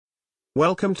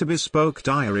Welcome to Bespoke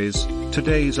Diaries.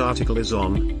 Today's article is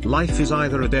on Life is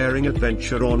Either a Daring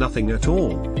Adventure or Nothing at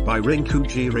All by Rinku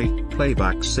Giri,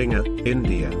 playback singer,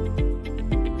 India.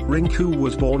 Rinku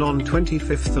was born on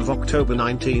 25th of October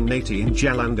 1980 in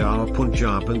Jalandhar,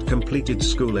 Punjab and completed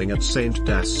schooling at St.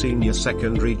 Das Senior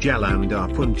Secondary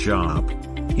Jalandhar, Punjab.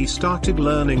 He started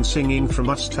learning singing from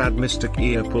Ustad Mr.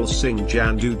 Kirpal Singh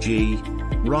Jandu Ji,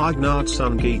 Ragnad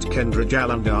Sangeet Kendra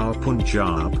Jalandhar,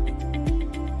 Punjab.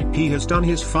 He has done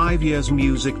his 5 years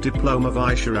music diploma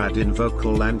Vaisharad in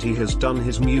vocal and he has done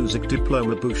his music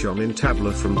diploma Bhushan in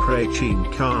tabla from Prachin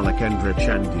Kala Kendra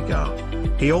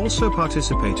Chandigarh. He also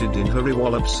participated in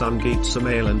Hariwallabh Sangeet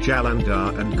Sammelan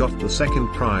Jalandhar and got the second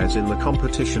prize in the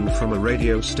competition from a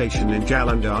radio station in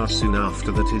Jalandhar soon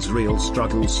after that his real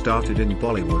struggle started in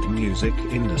Bollywood music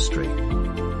industry.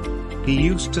 He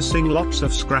used to sing lots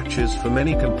of scratches for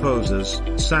many composers,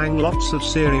 sang lots of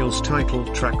serials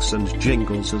title tracks and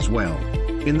jingles as well.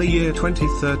 In the year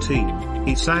 2013,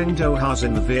 he sang Dohas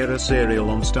in the Veera serial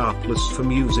on Star Plus for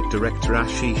music director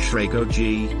Ashish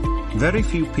Raghji. Very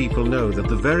few people know that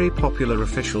the very popular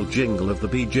official jingle of the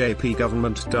BJP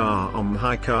government Da Om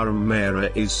Hai Karam Mera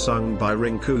is sung by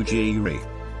Rinku Giri.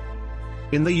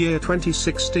 In the year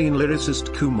 2016,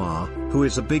 lyricist Kumar, who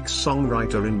is a big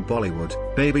songwriter in Bollywood,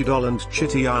 Baby Doll and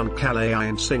Chittiyan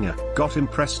Kalayan singer, got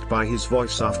impressed by his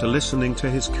voice after listening to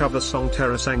his cover song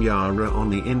Tera Sangyara on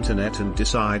the internet and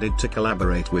decided to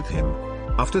collaborate with him.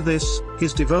 After this,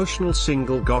 his devotional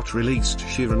single got released.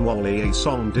 Shiranwali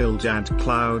song Dil Jad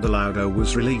Cloud Aloudo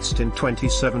was released in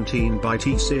 2017 by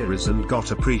T-Series and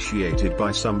got appreciated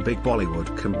by some big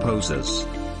Bollywood composers.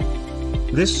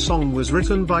 This song was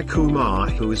written by Kumar,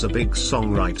 who is a big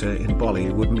songwriter in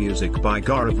Bollywood music, by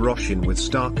Gaurav Roshan with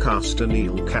star cast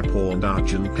Anil Kapoor and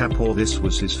Arjun Kapoor. This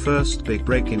was his first big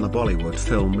break in the Bollywood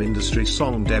film industry.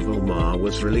 Song Devil Ma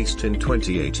was released in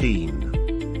 2018.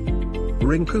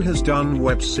 Rinku has done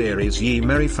web series Ye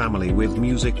Merry Family with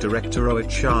music director Rohit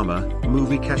Sharma,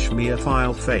 movie Kashmir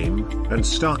File fame, and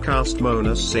star cast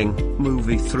Mona Singh,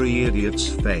 movie Three Idiots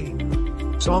fame.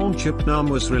 Song Chupnam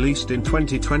was released in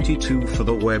 2022 for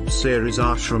the web series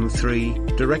Ashram 3,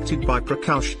 directed by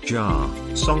Prakash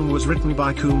Jha. Song was written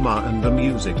by Kumar and the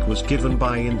music was given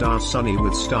by Indar Sunny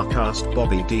with starcast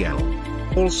Bobby DL.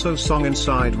 Also Song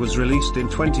Inside was released in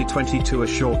 2022, a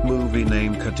short movie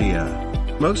named Kadir.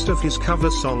 Most of his cover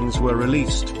songs were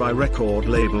released by record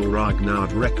label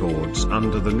Ragnad Records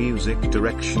under the music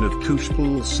direction of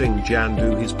Kushpal Singh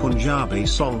Jandu. His Punjabi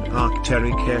song Aak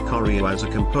Teri Khair Koriyo as a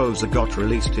composer got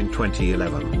released in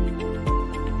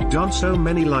 2011. Done so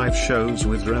many live shows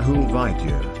with Rahul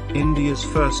Vaidya, India's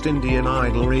first Indian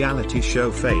Idol reality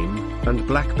show fame, and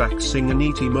Blackback singer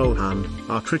Neeti Mohan,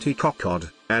 Akriti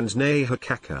Kokod, and Neha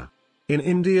Kakkar. In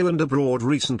India and abroad,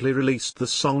 recently released the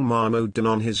song Marmodan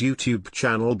on his YouTube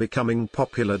channel, becoming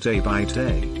popular day by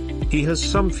day. He has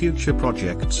some future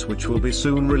projects which will be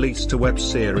soon released to web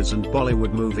series and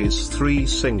Bollywood movies. 3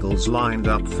 singles lined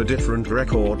up for different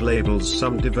record labels,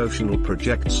 some devotional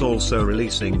projects also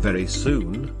releasing very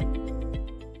soon.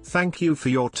 Thank you for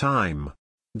your time.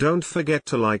 Don't forget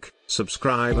to like,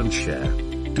 subscribe and share.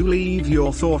 Do leave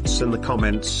your thoughts in the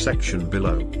comments section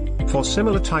below. For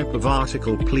similar type of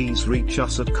article, please reach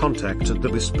us at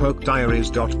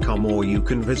contact@thebespokediaries.com, or you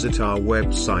can visit our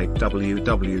website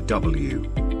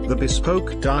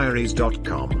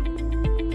www.thebespokediaries.com.